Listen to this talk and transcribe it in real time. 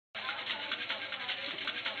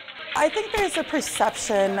I think there's a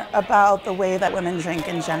perception about the way that women drink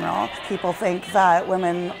in general. People think that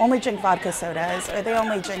women only drink vodka sodas or they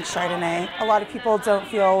only drink Chardonnay. A lot of people don't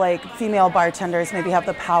feel like female bartenders maybe have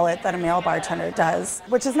the palate that a male bartender does,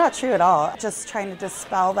 which is not true at all. Just trying to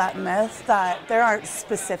dispel that myth that there aren't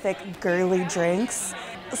specific girly drinks.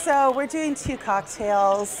 So we're doing 2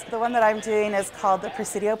 cocktails. The one that I'm doing is called the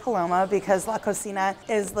Presidio Paloma because La Cocina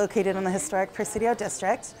is located in the historic Presidio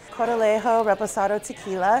district. Coralejo Reposado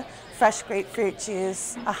Tequila, fresh grapefruit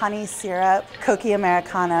juice, a honey syrup, coqui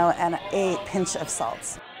Americano, and a pinch of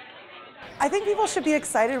salt. I think people should be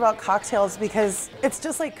excited about cocktails because it's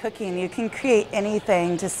just like cooking. You can create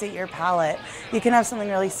anything to suit your palate. You can have something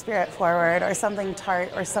really spirit forward or something tart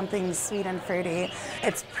or something sweet and fruity.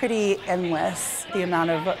 It's pretty endless, the amount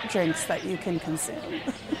of drinks that you can consume.